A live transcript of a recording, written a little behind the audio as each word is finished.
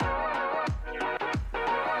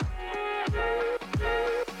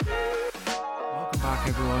back,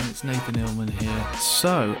 everyone. It's Nathan Illman here.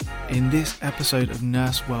 So, in this episode of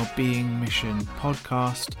Nurse Wellbeing Mission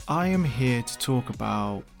podcast, I am here to talk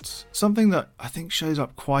about something that I think shows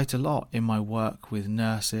up quite a lot in my work with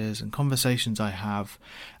nurses and conversations I have,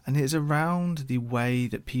 and it's around the way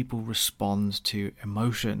that people respond to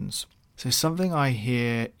emotions. So something I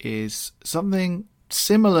hear is something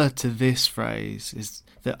similar to this phrase, is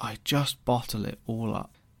that I just bottle it all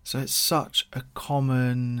up. So it's such a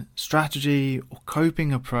common strategy or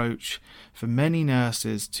coping approach for many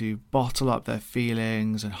nurses to bottle up their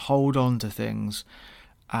feelings and hold on to things,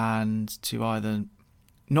 and to either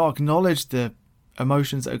not acknowledge the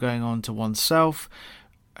emotions that are going on to oneself,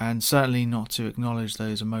 and certainly not to acknowledge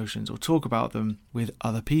those emotions or talk about them with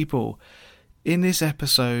other people. In this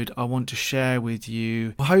episode, I want to share with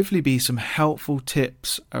you, hopefully be some helpful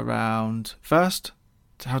tips around, first,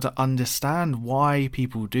 how to understand why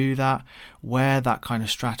people do that, where that kind of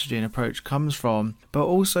strategy and approach comes from, but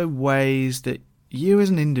also ways that you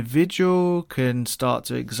as an individual can start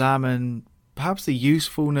to examine perhaps the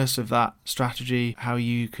usefulness of that strategy, how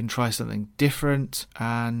you can try something different.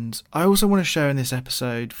 And I also want to share in this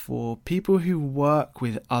episode for people who work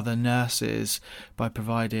with other nurses by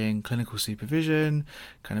providing clinical supervision,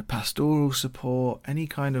 kind of pastoral support, any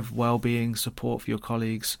kind of well-being support for your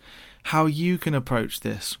colleagues, how you can approach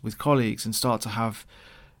this with colleagues and start to have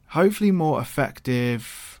hopefully more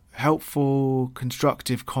effective, helpful,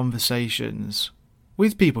 constructive conversations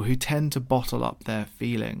with people who tend to bottle up their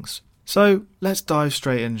feelings. So let's dive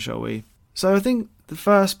straight in, shall we? So I think the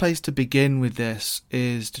first place to begin with this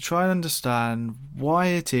is to try and understand why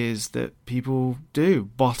it is that people do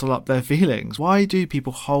bottle up their feelings. Why do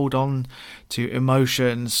people hold on to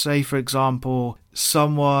emotions? Say, for example,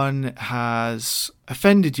 someone has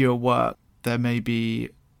offended you at work. There may be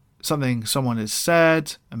something someone has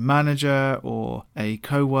said, a manager or a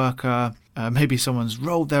co-worker. Maybe someone's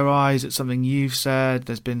rolled their eyes at something you've said.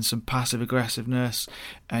 There's been some passive aggressiveness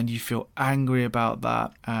and you feel angry about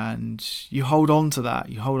that, and you hold on to that.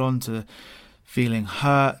 You hold on to feeling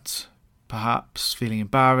hurt, perhaps feeling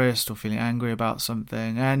embarrassed or feeling angry about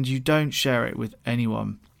something, and you don't share it with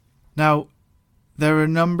anyone. Now, there are a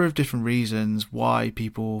number of different reasons why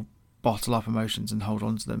people bottle up emotions and hold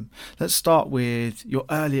on to them. Let's start with your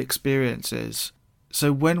early experiences.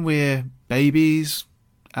 So when we're babies,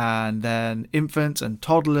 and then infants and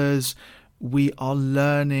toddlers, we are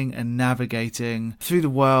learning and navigating through the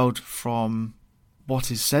world from what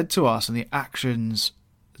is said to us and the actions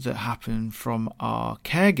that happen from our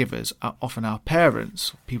caregivers, often our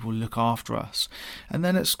parents, people who look after us, and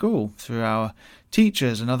then at school through our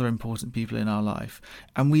teachers and other important people in our life.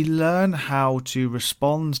 And we learn how to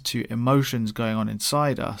respond to emotions going on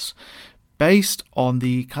inside us based on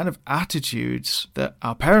the kind of attitudes that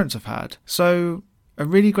our parents have had. So a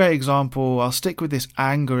really great example, I'll stick with this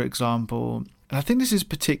anger example, and I think this is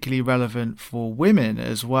particularly relevant for women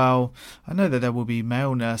as well. I know that there will be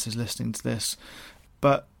male nurses listening to this,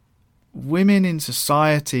 but women in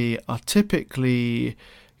society are typically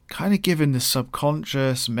kind of given the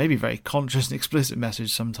subconscious, maybe very conscious and explicit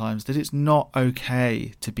message sometimes, that it's not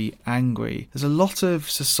okay to be angry. There's a lot of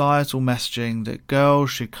societal messaging that girls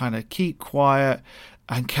should kind of keep quiet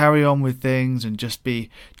and carry on with things and just be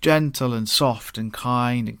gentle and soft and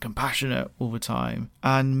kind and compassionate all the time.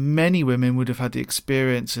 And many women would have had the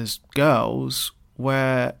experience as girls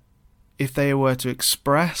where if they were to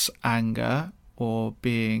express anger or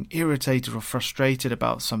being irritated or frustrated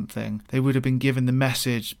about something, they would have been given the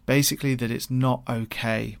message basically that it's not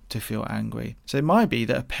okay to feel angry. So it might be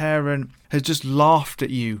that a parent has just laughed at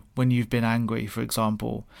you when you've been angry, for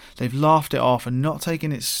example. They've laughed it off and not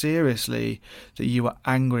taken it seriously that you were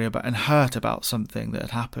angry about and hurt about something that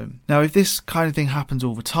had happened. Now, if this kind of thing happens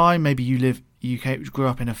all the time, maybe you grew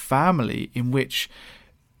up in a family in which,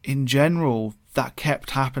 in general, that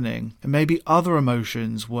kept happening, and maybe other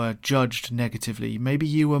emotions were judged negatively. Maybe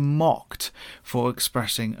you were mocked for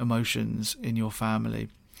expressing emotions in your family,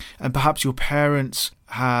 and perhaps your parents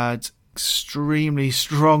had extremely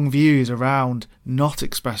strong views around not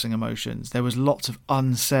expressing emotions. There was lots of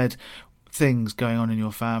unsaid things going on in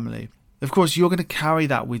your family. Of course, you're going to carry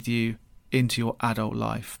that with you into your adult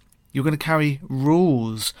life. You're going to carry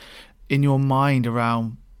rules in your mind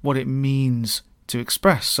around what it means to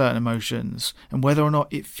express certain emotions and whether or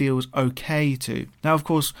not it feels okay to. Now, of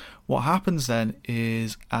course, what happens then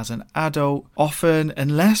is, as an adult, often,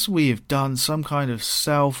 unless we have done some kind of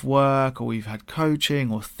self-work or we've had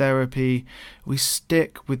coaching or therapy, we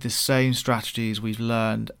stick with the same strategies we've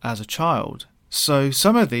learned as a child. So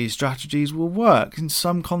some of these strategies will work. In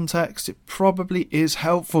some contexts, it probably is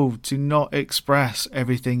helpful to not express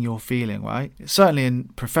everything you're feeling, right? Certainly in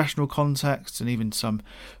professional contexts and even some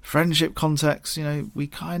friendship contexts, we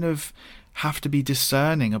kind of have to be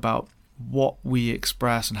discerning about what we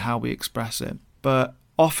express and how we express it. But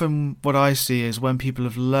often what I see is when people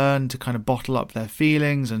have learned to kind of bottle up their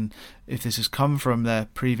feelings, and if this has come from their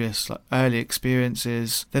previous early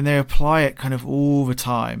experiences, then they apply it kind of all the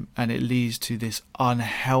time, and it leads to this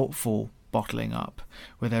unhelpful bottling up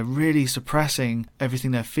where they're really suppressing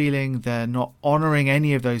everything they're feeling. They're not honouring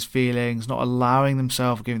any of those feelings, not allowing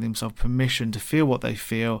themselves, giving themselves permission to feel what they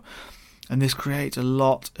feel, and this creates a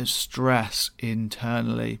lot of stress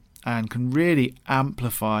internally and can really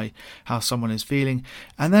amplify how someone is feeling.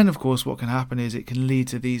 And then, of course, what can happen is it can lead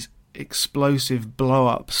to these explosive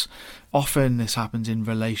blow-ups. Often this happens in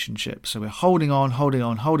relationships. So we're holding on,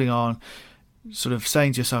 sort of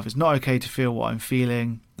saying to yourself, it's not okay to feel what I'm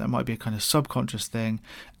feeling. That might be a kind of subconscious thing.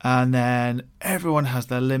 And then everyone has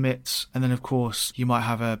their limits. And then, of course, you might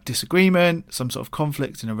have a disagreement, some sort of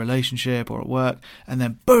conflict in a relationship or at work. And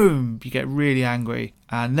then, boom, you get really angry.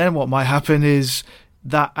 And then what might happen is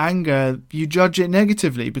that anger, you judge it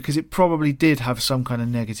negatively because it probably did have some kind of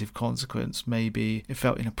negative consequence. Maybe it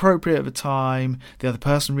felt inappropriate at the time, the other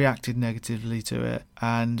person reacted negatively to it,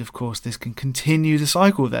 and of course this can continue the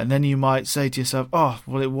cycle then. Then you might say to yourself, oh,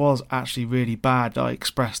 well, it was actually really bad that I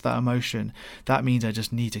expressed that emotion. That means I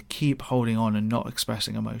just need to keep holding on and not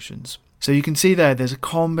expressing emotions. So you can see there's a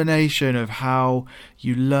combination of how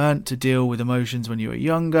you learnt to deal with emotions when you were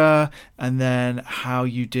younger and then how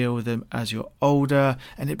you deal with them as you're older,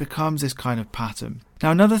 and it becomes this kind of pattern.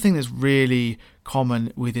 Now, another thing that's really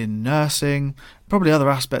common within nursing, probably other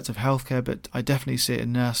aspects of healthcare, but I definitely see it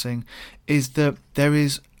in nursing, is that there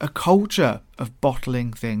is a culture of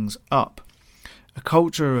bottling things up, a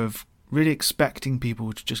culture of really expecting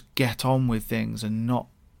people to just get on with things and not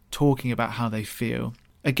talking about how they feel.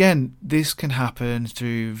 Again, this can happen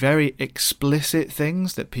through very explicit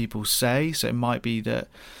things that people say. So it might be that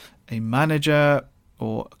a manager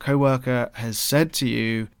or a co-worker has said to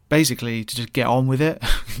you, basically, to just get on with it,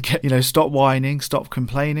 stop whining, stop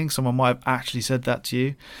complaining. Someone might have actually said that to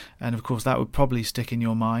you. And of course, that would probably stick in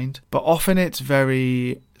your mind. But often it's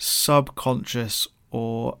very subconscious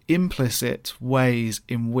or implicit ways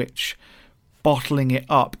in which bottling it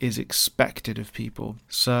up is expected of people.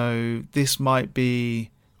 So this might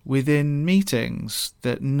be within meetings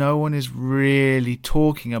that no one is really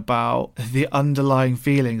talking about the underlying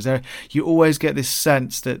feelings. You always get this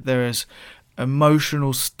sense that there is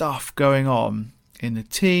emotional stuff going on in the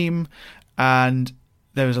team, and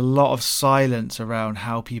there is a lot of silence around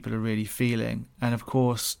how people are really feeling. And of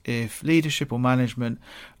course, if leadership or management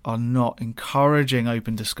are not encouraging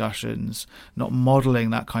open discussions, not modelling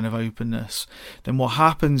that kind of openness, then what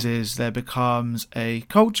happens is there becomes a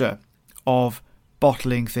culture of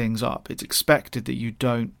bottling things up. It's expected that you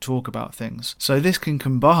don't talk about things. So this can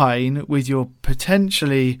combine with your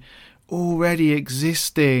potentially already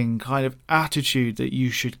existing kind of attitude that you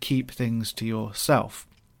should keep things to yourself.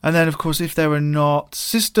 And then, of course, if there are not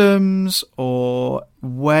systems or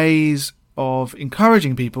ways of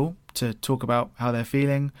encouraging people to talk about how they're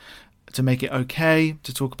feeling, to make it okay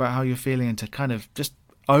to talk about how you're feeling and to kind of just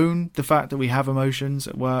own the fact that we have emotions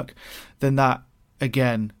at work, then that,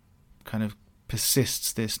 again, kind of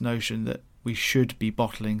persists this notion that we should be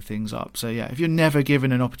bottling things up. So yeah, if you're never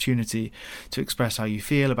given an opportunity to express how you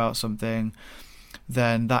feel about something,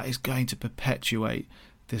 then that is going to perpetuate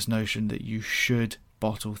this notion that you should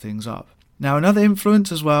bottle things up. Now, another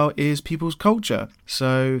influence as well is people's culture.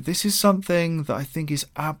 So this is something that I think is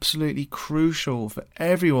absolutely crucial for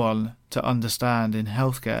everyone to understand in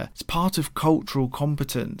healthcare. It's part of cultural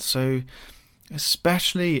competence. So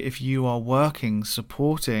especially if you are working,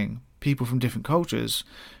 supporting people from different cultures,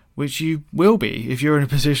 which you will be if you're in a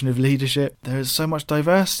position of leadership. There is so much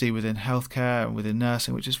diversity within healthcare and within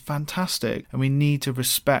nursing, which is fantastic. And we need to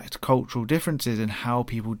respect cultural differences in how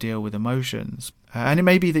people deal with emotions. And it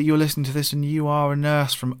may be that you're listening to this and you are a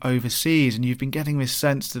nurse from overseas and you've been getting this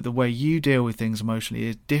sense that the way you deal with things emotionally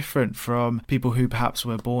is different from people who perhaps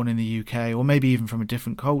were born in the UK or maybe even from a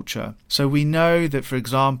different culture. So we know that, for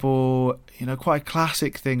example, quite a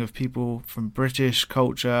classic thing of people from British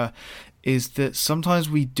culture is that sometimes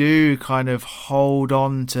we do kind of hold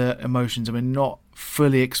on to emotions and we're not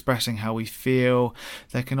fully expressing how we feel.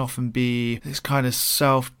 There can often be this kind of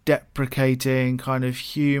self-deprecating kind of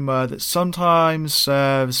humour that sometimes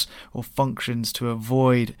serves or functions to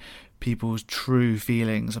avoid people's true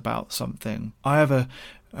feelings about something. I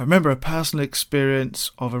remember a personal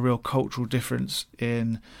experience of a real cultural difference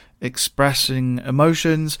in expressing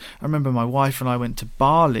emotions. I remember my wife and I went to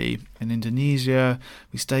Bali in Indonesia.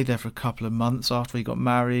 We stayed there for a couple of months after we got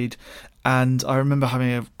married, and I remember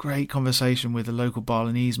having a great conversation with a local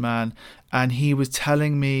Balinese man, and he was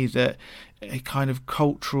telling me that a kind of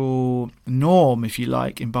cultural norm, if you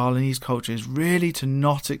like, in Balinese culture is really to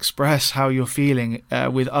not express how you're feeling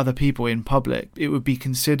with other people in public. It would be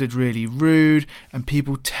considered really rude, and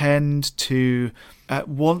people tend to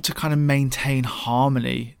want to kind of maintain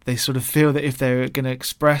harmony. They sort of feel that if they're going to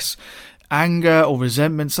express anger or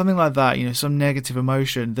resentment, something like that, some negative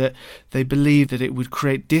emotion, that they believe that it would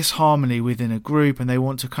create disharmony within a group, and they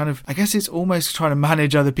want to kind of, I guess it's almost trying to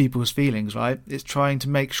manage other people's feelings, right? It's trying to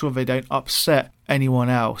make sure they don't upset anyone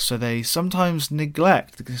else. So they sometimes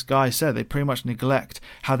neglect, this guy said, they pretty much neglect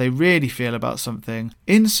how they really feel about something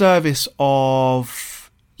in service of,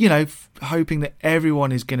 hoping that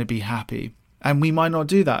everyone is going to be happy. And we might not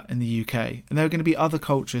do that in the UK. And there are going to be other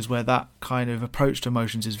cultures where that kind of approach to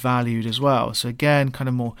emotions is valued as well. So again, kind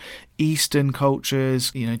of more Eastern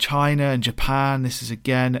cultures, China and Japan, this is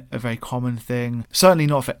again a very common thing. Certainly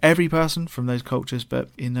not for every person from those cultures, but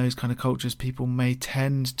in those kind of cultures, people may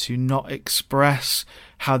tend to not express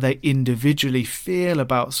how they individually feel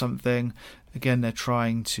about something. Again, they're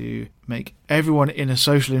trying to make everyone in a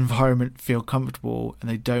social environment feel comfortable, and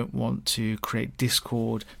they don't want to create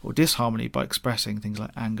discord or disharmony by expressing things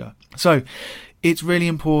like anger. So it's really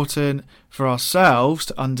important for ourselves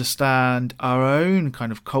to understand our own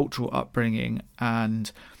kind of cultural upbringing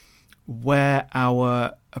and where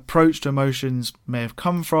our approach to emotions may have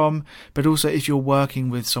come from, but also if you're working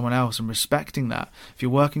with someone else and respecting that. If you're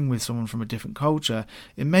working with someone from a different culture,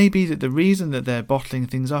 it may be that the reason that they're bottling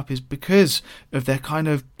things up is because of their kind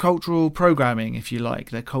of cultural programming, if you like,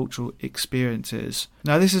 their cultural experiences.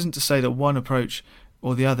 Now, this isn't to say that one approach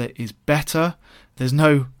or the other is better. There's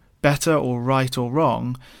no better or right or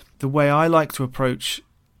wrong. The way I like to approach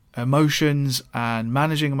emotions and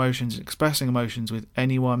managing emotions and expressing emotions with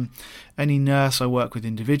any nurse I work with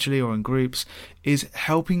individually or in groups, is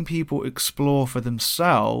helping people explore for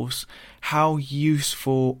themselves how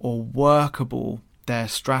useful or workable their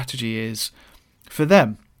strategy is for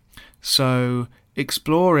them. So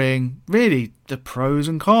exploring really the pros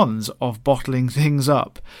and cons of bottling things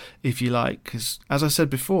up, if you like, because as I said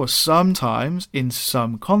before, sometimes in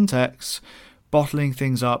some contexts bottling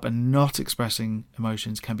things up and not expressing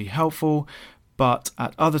emotions can be helpful, but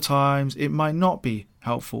at other times it might not be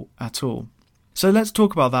helpful at all. So let's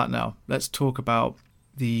talk about that now. Let's talk about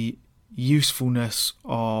the usefulness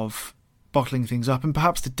of bottling things up and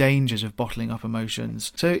perhaps the dangers of bottling up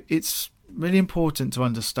emotions. So it's really important to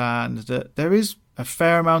understand that there is a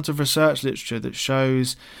fair amount of research literature that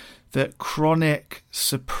shows that chronic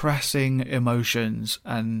suppressing emotions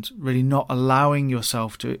and really not allowing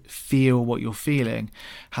yourself to feel what you're feeling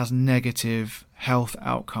has negative health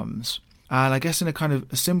outcomes. And I guess in a kind of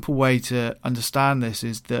a simple way to understand this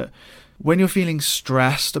is that when you're feeling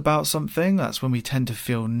stressed about something, that's when we tend to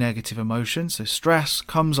feel negative emotions. So stress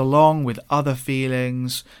comes along with other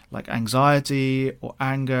feelings like anxiety or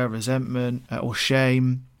anger, resentment, or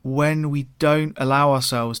shame. When we don't allow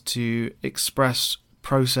ourselves to express,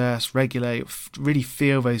 process, regulate, really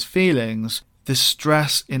feel those feelings, the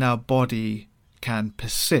stress in our body can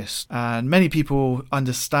persist. And many people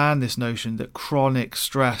understand this notion that chronic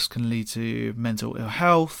stress can lead to mental ill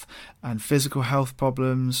health and physical health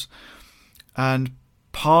problems. And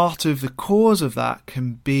part of the cause of that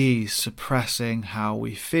can be suppressing how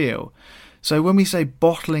we feel. So when we say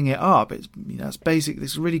bottling it up, it's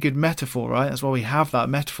a really good metaphor, right? That's why we have that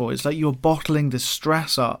metaphor. It's like you're bottling the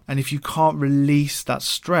stress up, and if you can't release that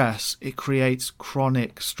stress, it creates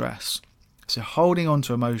chronic stress. So holding on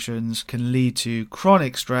to emotions can lead to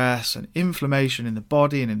chronic stress and inflammation in the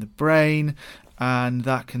body and in the brain, and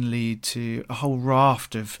that can lead to a whole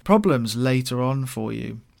raft of problems later on for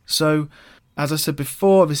you. So as I said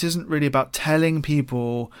before, this isn't really about telling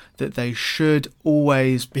people that they should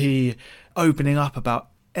always be opening up about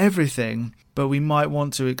everything, but we might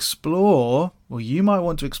want to explore, or you might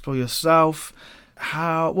want to explore yourself,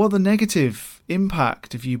 what the negative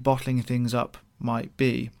impact of you bottling things up might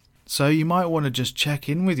be. So you might want to just check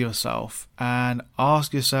in with yourself and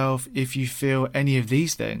ask yourself if you feel any of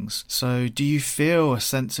these things. So do you feel a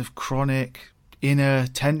sense of chronic inner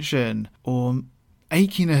tension or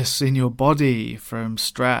achiness in your body from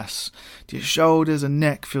stress? Do your shoulders and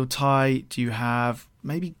neck feel tight? Do you have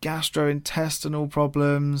maybe gastrointestinal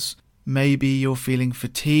problems? Maybe you're feeling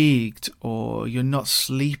fatigued or you're not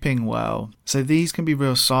sleeping well. So these can be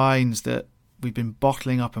real signs that we've been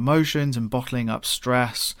bottling up emotions and bottling up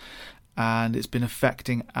stress, and it's been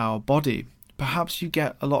affecting our body. Perhaps you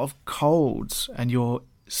get a lot of colds and you're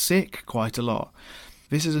sick quite a lot.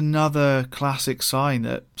 This is another classic sign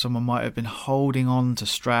that someone might have been holding on to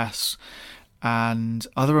stress and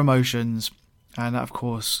other emotions, and that of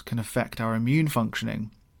course can affect our immune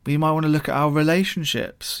functioning. We might want to look at our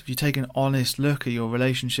relationships. If you take an honest look at your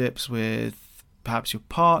relationships with perhaps your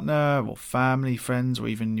partner or family, friends, or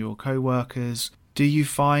even your co-workers, do you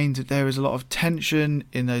find that there is a lot of tension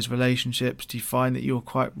in those relationships? Do you find that you're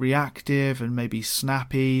quite reactive and maybe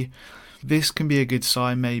snappy? This can be a good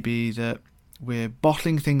sign maybe that we're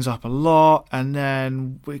bottling things up a lot and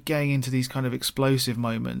then we're getting into these kind of explosive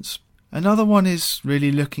moments. Another one is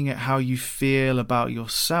really looking at how you feel about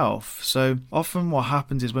yourself. So often what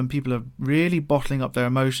happens is when people are really bottling up their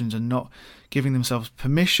emotions and not giving themselves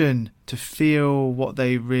permission to feel what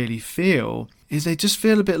they really feel, is they just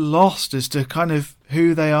feel a bit lost as to kind of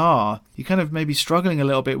who they are. You're kind of maybe struggling a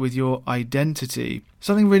little bit with your identity.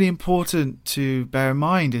 Something really important to bear in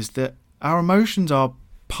mind is that our emotions are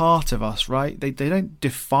part of us, right? They don't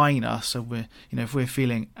define us. So we're, if we're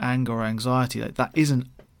feeling anger or anxiety, that isn't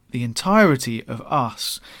the entirety of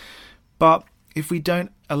us. But if we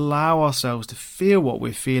don't allow ourselves to feel what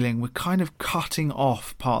we're feeling, we're kind of cutting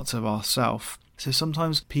off parts of ourselves. So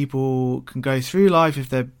sometimes people can go through life, if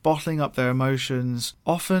they're bottling up their emotions,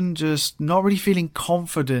 often just not really feeling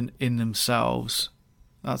confident in themselves.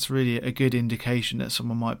 That's really a good indication that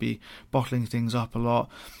someone might be bottling things up a lot.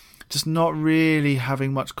 Just not really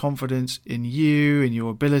having much confidence in you, in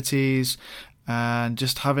your abilities, and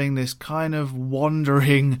just having this kind of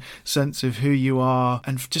wandering sense of who you are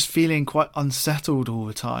and just feeling quite unsettled all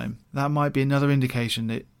the time. That might be another indication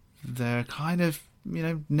that there are kind of,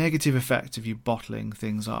 negative effects of you bottling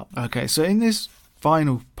things up. Okay, so in this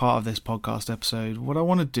final part of this podcast episode, what I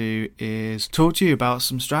want to do is talk to you about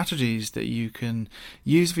some strategies that you can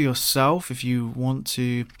use for yourself if you want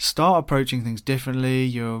to start approaching things differently.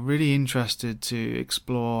 You're really interested to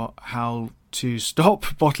explore how to stop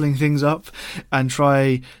bottling things up and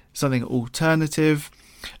try something alternative.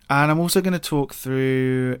 And I'm also going to talk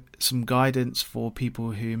through some guidance for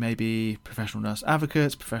people who may be professional nurse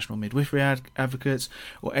advocates, professional midwifery advocates,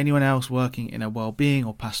 or anyone else working in a well-being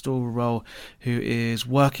or pastoral role who is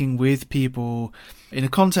working with people in a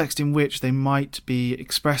context in which they might be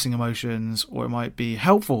expressing emotions, or it might be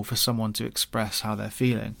helpful for someone to express how they're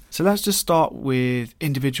feeling. So let's just start with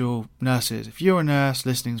individual nurses. If you're a nurse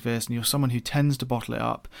listening to this and you're someone who tends to bottle it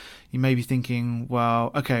up, you may be thinking,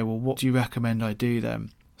 what do you recommend I do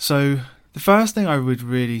then? So the first thing I would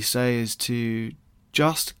really say is to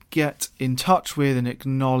just get in touch with and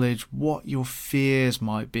acknowledge what your fears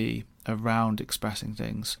might be around expressing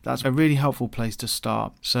things. That's a really helpful place to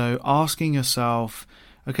start. So asking yourself,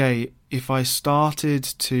 okay, if I started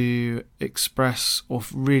to express or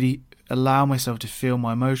really allow myself to feel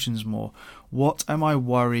my emotions more, what am I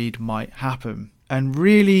worried might happen? And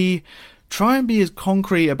really try and be as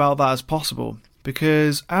concrete about that as possible.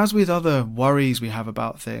 Because as with other worries we have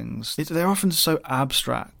about things, they're often so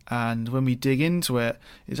abstract, and when we dig into it,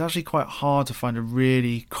 it's actually quite hard to find a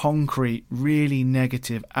really concrete, really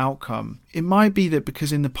negative outcome. It might be that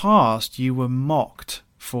because in the past you were mocked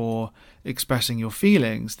for expressing your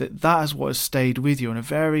feelings, that is what has stayed with you on a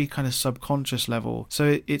very kind of subconscious level.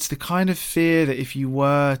 So it's the kind of fear that if you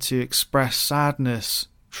were to express sadness,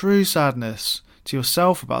 true sadness, to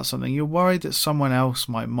yourself about something, you're worried that someone else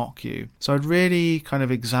might mock you. So I'd really kind of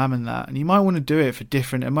examine that, and you might want to do it for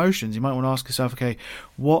different emotions. You might want to ask yourself, okay,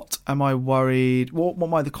 what am I worried? What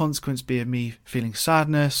might the consequence be of me feeling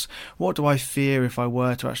sadness? What do I fear if I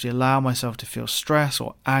were to actually allow myself to feel stress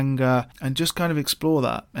or anger? And just kind of explore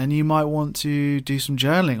that. And you might want to do some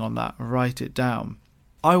journaling on that, write it down.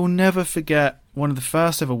 I will never forget one of the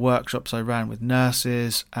first ever workshops I ran with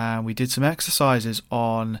nurses, and we did some exercises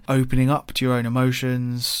on opening up to your own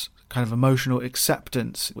emotions, kind of emotional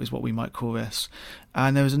acceptance is what we might call this.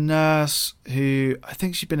 And there was a nurse who, I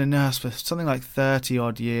think she'd been a nurse for something like 30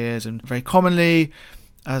 odd years, and very commonly,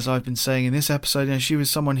 as I've been saying in this episode, she was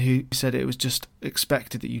someone who said it was just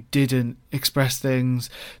expected that you didn't express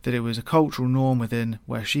things, that it was a cultural norm within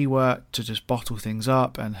where she worked to just bottle things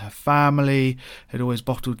up, and her family had always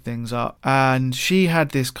bottled things up. And she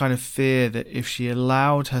had this kind of fear that if she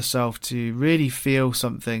allowed herself to really feel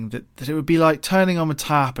something, that it would be like turning on a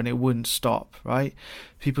tap and it wouldn't stop, right?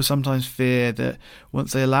 People sometimes fear that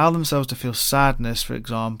once they allow themselves to feel sadness, for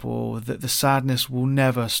example, that the sadness will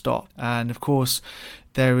never stop. And of course,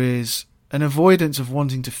 there is an avoidance of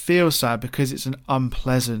wanting to feel sad because it's an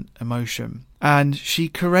unpleasant emotion. And she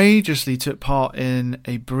courageously took part in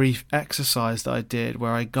a brief exercise that I did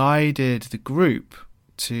where I guided the group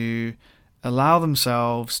to allow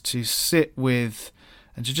themselves to sit with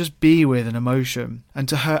and to just be with an emotion. And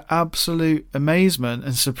to her absolute amazement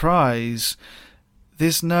and surprise,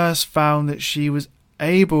 this nurse found that she was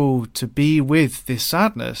able to be with this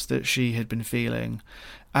sadness that she had been feeling,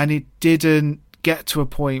 and it didn't get to a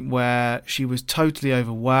point where she was totally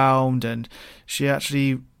overwhelmed. And she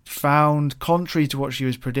actually found, contrary to what she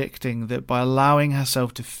was predicting, that by allowing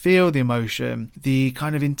herself to feel the emotion, the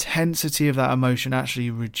kind of intensity of that emotion actually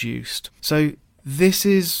reduced. So this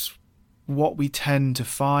is what we tend to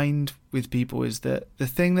find with people, is that the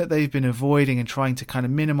thing that they've been avoiding and trying to kind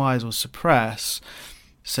of minimize or suppress,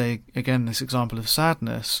 say again this example of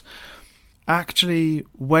sadness, actually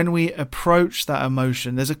when we approach that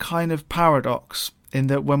emotion, there's a kind of paradox in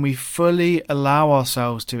that when we fully allow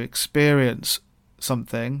ourselves to experience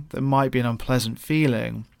something that might be an unpleasant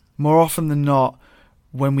feeling, more often than not,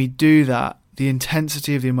 when we do that, the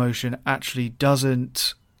intensity of the emotion actually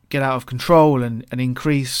doesn't get out of control and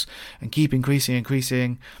increase and keep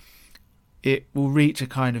increasing. It will reach a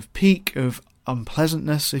kind of peak of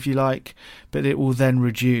unpleasantness, if you like, but it will then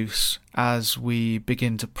reduce as we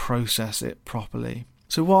begin to process it properly.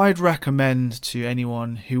 So what I'd recommend to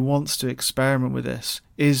anyone who wants to experiment with this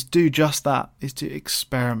is do just that, is to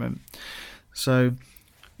experiment. So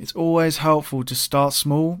it's always helpful to start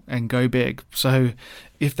small and go big. So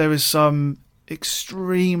if there is some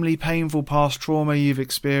extremely painful past trauma you've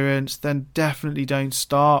experienced, then definitely don't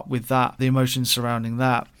start with that, the emotions surrounding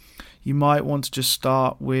that. You might want to just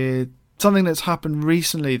start with something that's happened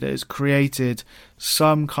recently that has created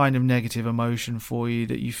some kind of negative emotion for you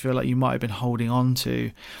that you feel like you might have been holding on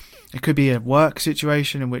to. It could be a work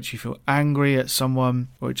situation in which you feel angry at someone,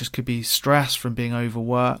 or it just could be stress from being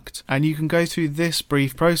overworked. And you can go through this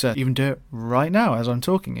brief process, even do it right now as I'm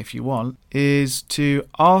talking if you want, is to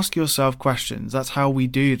ask yourself questions. That's how we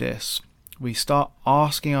do this. We start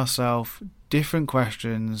asking ourselves different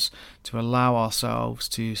questions to allow ourselves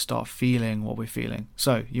to start feeling what we're feeling.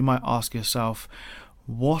 So you might ask yourself,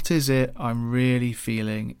 what is it I'm really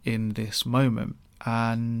feeling in this moment?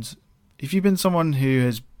 And if you've been someone who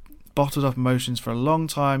has bottled up emotions for a long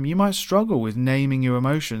time, you might struggle with naming your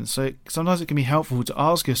emotions. So sometimes it can be helpful to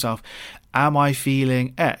ask yourself, am I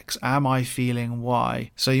feeling X? Am I feeling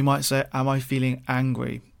Y? So you might say, am I feeling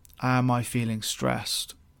angry? Am I feeling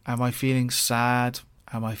stressed? Am I feeling sad?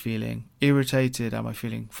 Am I feeling irritated? Am I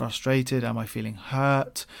feeling frustrated? Am I feeling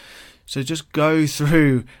hurt? So just go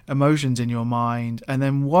through emotions in your mind, and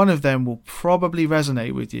then one of them will probably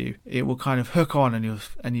resonate with you. It will kind of hook on,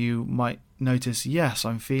 and you might notice, yes,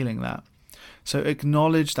 I'm feeling that. So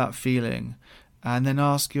acknowledge that feeling, and then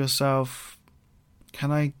ask yourself,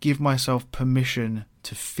 can I give myself permission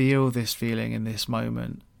to feel this feeling in this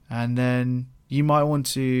moment? And then you might want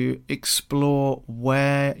to explore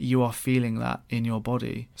where you are feeling that in your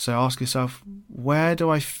body. So ask yourself, where do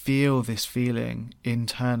I feel this feeling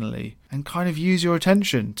internally? And kind of use your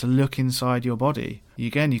attention to look inside your body.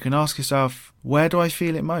 Again, you can ask yourself, where do I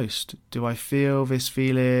feel it most? Do I feel this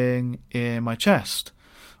feeling in my chest,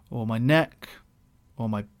 or my neck, or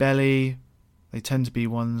my belly? They tend to be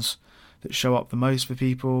ones that show up the most for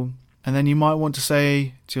people. And then you might want to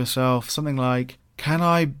say to yourself something like, can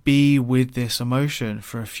I be with this emotion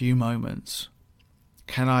for a few moments?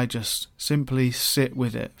 Can I just simply sit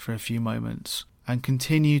with it for a few moments and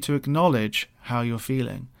continue to acknowledge how you're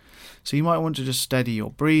feeling? So you might want to just steady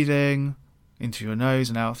your breathing in through your nose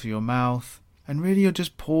and out through your mouth. And really you're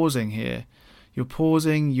just pausing here. You're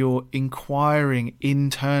pausing, you're inquiring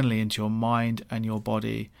internally into your mind and your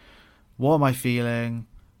body. What am I feeling?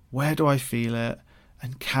 Where do I feel it?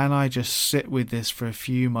 And can I just sit with this for a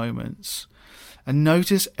few moments? And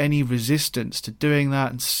notice any resistance to doing that,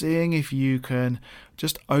 and seeing if you can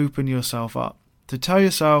just open yourself up to tell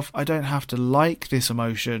yourself, I don't have to like this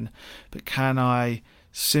emotion, but can I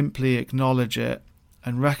simply acknowledge it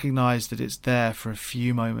and recognize that it's there for a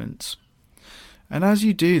few moments. And as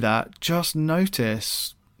you do that, just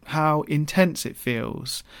notice how intense it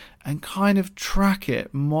feels and kind of track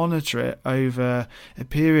it, monitor it over a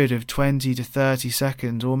period of 20 to 30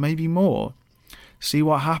 seconds or maybe more. See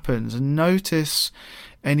what happens and notice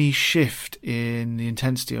any shift in the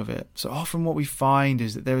intensity of it. So often what we find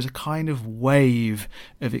is that there is a kind of wave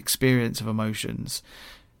of experience of emotions.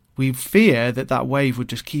 We fear that that wave would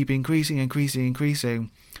just keep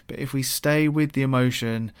increasing. But if we stay with the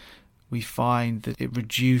emotion, we find that it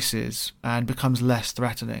reduces and becomes less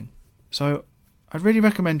threatening. So I'd really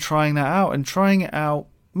recommend trying that out, and trying it out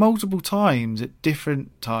multiple times at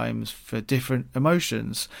different times for different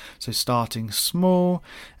emotions. So starting small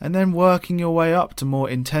and then working your way up to more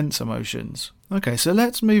intense emotions. Okay, so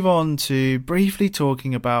let's move on to briefly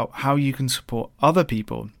talking about how you can support other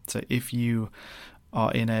people. So if you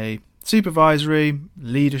are in a supervisory,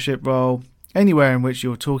 leadership role, anywhere in which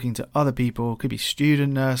you're talking to other people, could be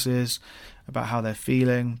student nurses, about how they're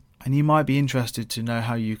feeling, and you might be interested to know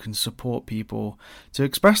how you can support people to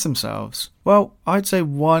express themselves. Well, I'd say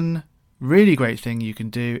one really great thing you can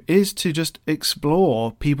do is to just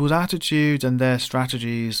explore people's attitudes and their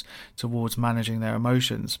strategies towards managing their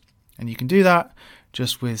emotions. And you can do that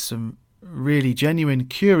just with some really genuine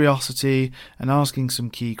curiosity and asking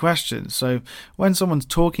some key questions. So when someone's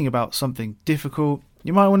talking about something difficult,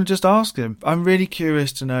 you might want to just ask them, I'm really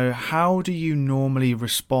curious to know, how do you normally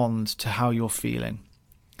respond to how you're feeling?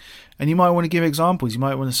 And you might want to give examples. You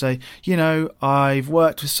might want to say, I've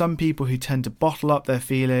worked with some people who tend to bottle up their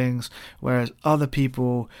feelings, whereas other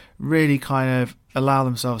people really kind of allow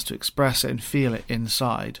themselves to express it and feel it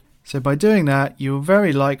inside. So by doing that, you're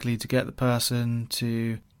very likely to get the person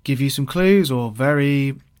to give you some clues or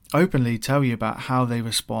very openly tell you about how they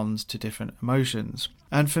respond to different emotions.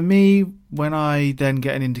 And for me, when I then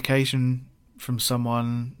get an indication from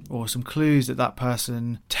someone or some clues that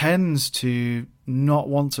person tends to not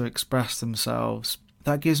want to express themselves,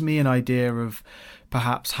 that gives me an idea of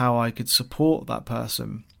perhaps how I could support that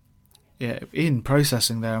person in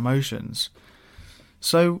processing their emotions.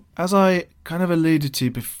 So as I kind of alluded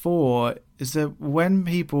to before, is that when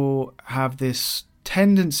people have this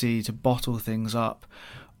tendency to bottle things up,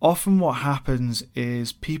 often what happens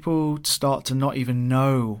is people start to not even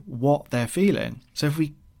know what they're feeling. So if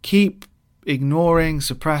we keep ignoring,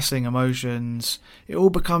 suppressing emotions, it all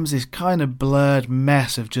becomes this kind of blurred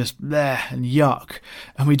mess of just bleh and yuck,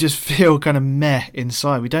 and we just feel kind of meh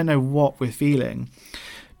inside. We don't know what we're feeling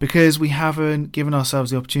because we haven't given ourselves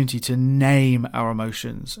the opportunity to name our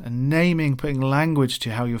emotions. And putting language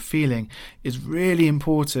to how you're feeling is really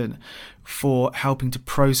important for helping to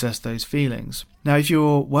process those feelings. Now, if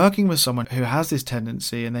you're working with someone who has this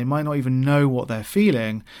tendency and they might not even know what they're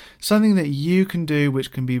feeling, something that you can do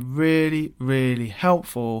which can be really, really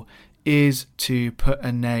helpful is to put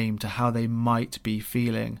a name to how they might be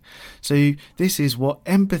feeling. So this is what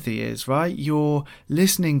empathy is, right? You're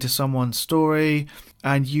listening to someone's story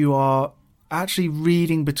and you are actually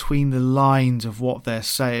reading between the lines of what they're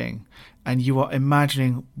saying, and you are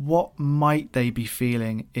imagining what might they be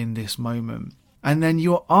feeling in this moment. And then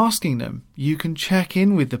you're asking them. You can check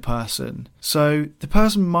in with the person. So the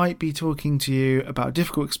person might be talking to you about a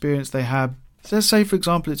difficult experience they had. So let's say, for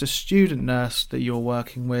example, it's a student nurse that you're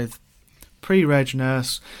working with, pre-reg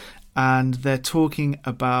nurse, and they're talking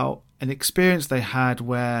about an experience they had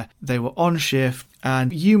where they were on shift,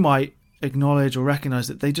 and you might acknowledge or recognize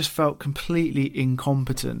that they just felt completely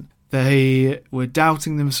incompetent. They were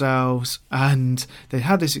doubting themselves, and they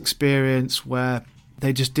had this experience where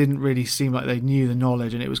they just didn't really seem like they knew the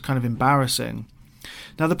knowledge, and it was kind of embarrassing.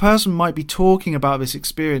 Now, the person might be talking about this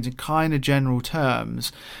experience in kind of general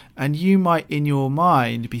terms, and you might in your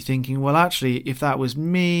mind be thinking, well, actually, if that was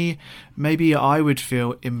me, maybe I would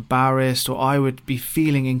feel embarrassed, or I would be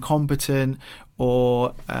feeling incompetent,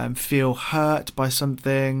 or feel hurt by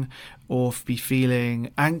something, or be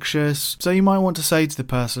feeling anxious. So you might want to say to the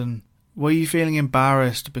person, were you feeling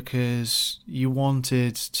embarrassed because you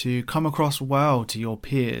wanted to come across well to your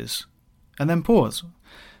peers? And then pause.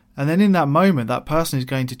 And then in that moment, that person is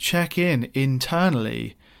going to check in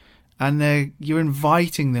internally, and you're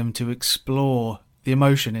inviting them to explore the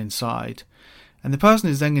emotion inside. And the person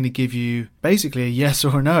is then going to give you basically a yes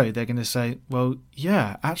or a no. They're going to say, well,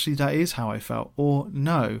 yeah, actually that is how I felt, or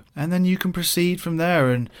no. And then you can proceed from there.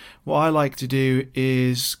 And what I like to do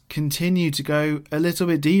is continue to go a little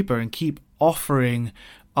bit deeper and keep offering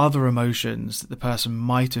other emotions that the person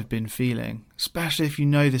might have been feeling, especially if you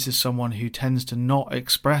know this is someone who tends to not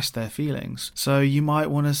express their feelings. So you might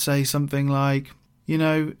want to say something like,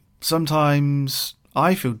 sometimes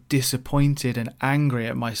I feel disappointed and angry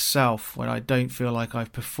at myself when I don't feel like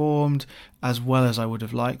I've performed as well as I would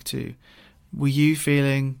have liked to. Were you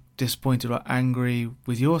feeling disappointed or angry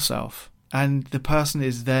with yourself? And the person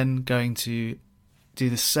is then going to do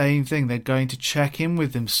the same thing. They're going to check in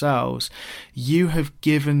with themselves. You have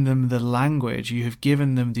given them the language, you have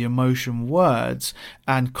given them the emotion words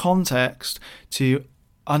and context to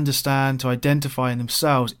understand, to identify in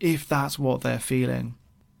themselves if that's what they're feeling.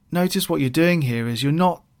 Notice what you're doing here is you're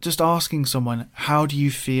not just asking someone, how do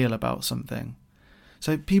you feel about something?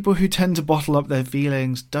 So people who tend to bottle up their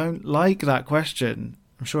feelings don't like that question.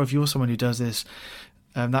 I'm sure if you're someone who does this,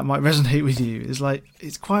 that might resonate with you.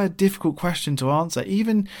 It's quite a difficult question to answer.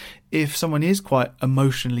 Even if someone is quite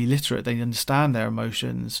emotionally literate, they understand their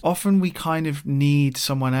emotions. Often we kind of need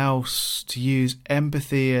someone else to use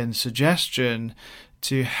empathy and suggestion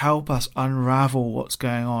to help us unravel what's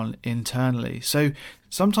going on internally. So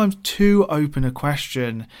sometimes too open a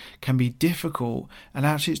question can be difficult, and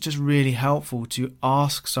actually it's just really helpful to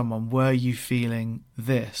ask someone, were you feeling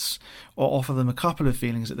this? Or offer them a couple of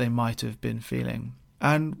feelings that they might have been feeling.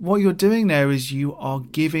 And what you're doing there is you are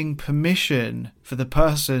giving permission for the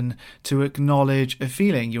person to acknowledge a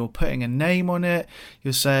feeling. You're putting a name on it.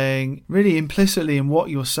 You're saying, really implicitly in what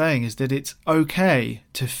you're saying is that it's okay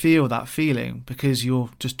to feel that feeling because you're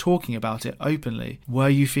just talking about it openly. Were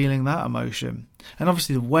you feeling that emotion? And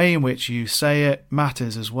obviously the way in which you say it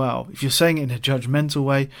matters as well. If you're saying it in a judgmental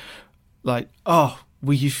way, like, oh,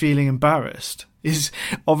 were you feeling embarrassed? Is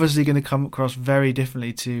obviously going to come across very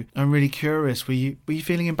differently to, I'm really curious, were you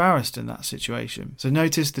feeling embarrassed in that situation? So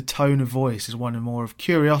notice the tone of voice is one more of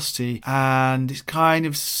curiosity, and it's kind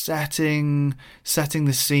of setting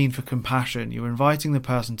the scene for compassion. You're inviting the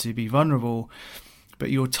person to be vulnerable, but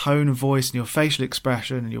your tone of voice and your facial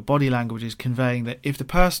expression and your body language is conveying that if the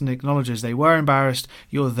person acknowledges they were embarrassed,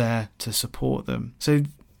 you're there to support them. So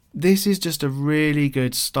this is just a really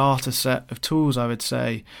good starter set of tools, I would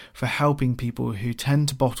say, for helping people who tend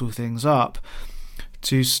to bottle things up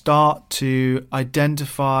to start to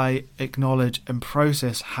identify, acknowledge and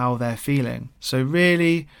process how they're feeling. So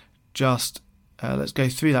really just let's go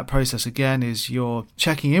through that process again. Is you're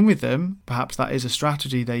checking in with them. Perhaps that is a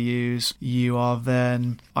strategy they use. You are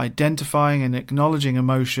then identifying and acknowledging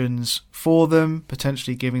emotions for them,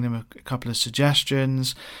 potentially giving them a couple of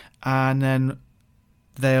suggestions, and then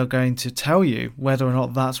they are going to tell you whether or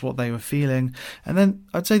not that's what they were feeling. And then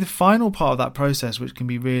I'd say the final part of that process, which can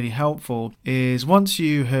be really helpful, is once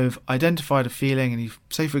you have identified a feeling, and you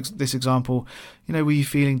say, for this example, were you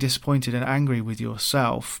feeling disappointed and angry with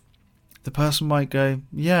yourself? The person might go,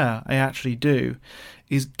 yeah, I actually do.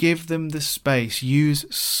 Is give them the space, use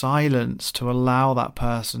silence to allow that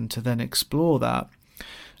person to then explore that.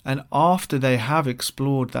 And after they have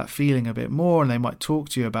explored that feeling a bit more and they might talk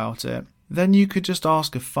to you about it, then you could just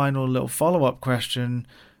ask a final little follow-up question.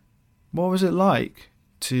 What was it like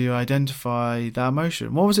to identify that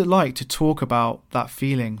emotion? What was it like to talk about that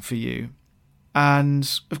feeling for you? And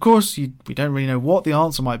of course, we don't really know what the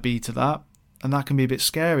answer might be to that, and that can be a bit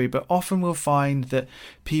scary, but often we'll find that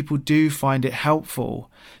people do find it helpful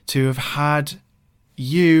to have had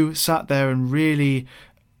you sat there and really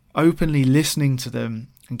openly listening to them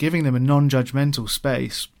and giving them a non-judgmental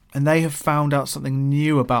space. And they have found out something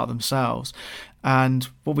new about themselves. And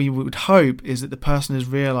what we would hope is that the person has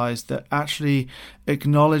realised that actually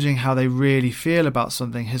acknowledging how they really feel about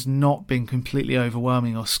something has not been completely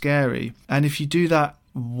overwhelming or scary. And if you do that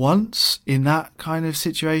once in that kind of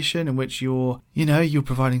situation in which you're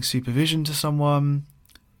providing supervision to someone,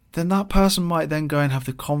 then that person might then go and have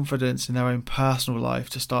the confidence in their own personal life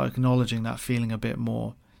to start acknowledging that feeling a bit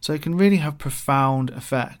more. So it can really have profound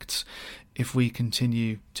effects if we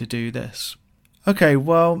continue to do this. Okay,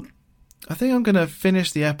 well, I think I'm going to finish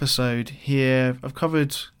the episode here. I've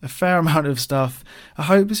covered a fair amount of stuff. I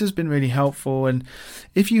hope this has been really helpful. And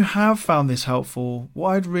if you have found this helpful,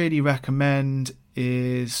 what I'd really recommend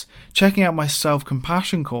is checking out my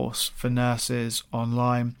self-compassion course for nurses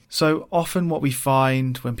online. So often what we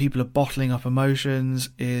find when people are bottling up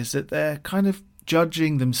emotions is that they're kind of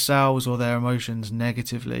judging themselves or their emotions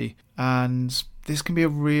negatively. And this can be a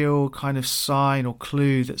real kind of sign or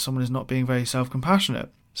clue that someone is not being very self-compassionate.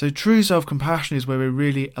 So true self-compassion is where we're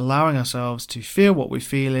really allowing ourselves to feel what we're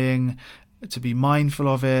feeling, to be mindful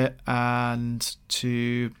of it, and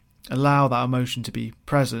to allow that emotion to be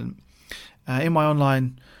present. In my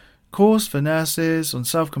online course for nurses on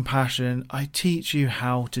self-compassion, I teach you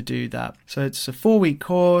how to do that. So it's a 4-week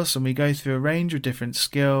course, and we go through a range of different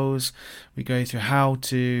skills. We go through how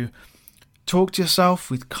to talk to yourself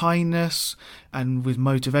with kindness and with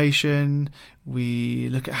motivation. We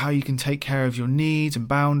look at how you can take care of your needs and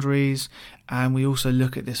boundaries, and we also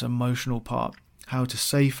look at this emotional part, how to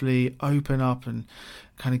safely open up and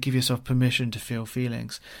kind of give yourself permission to feel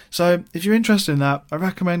feelings. So if you're interested in that, I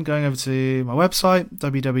recommend going over to my website,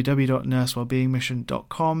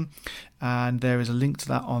 www.nursewellbeingmission.com, and there is a link to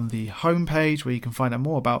that on the homepage where you can find out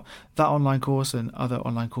more about that online course and other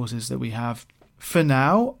online courses that we have. For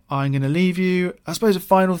now, I'm going to leave you. I suppose a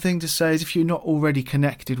final thing to say is if you're not already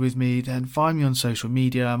connected with me, then find me on social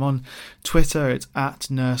media. I'm on Twitter, it's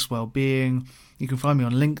 @nursewellbeing. You can find me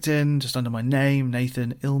on LinkedIn, just under my name,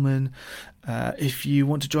 Nathan Illman. If you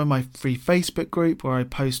want to join my free Facebook group where I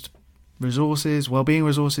post resources, wellbeing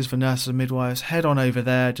resources for nurses and midwives, head on over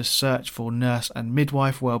there. Just search for Nurse and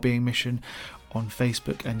Midwife Wellbeing Mission on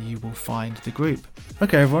Facebook and you will find the group.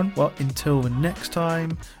 Okay everyone, well until the next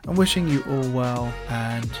time, I'm wishing you all well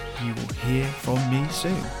and you will hear from me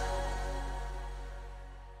soon.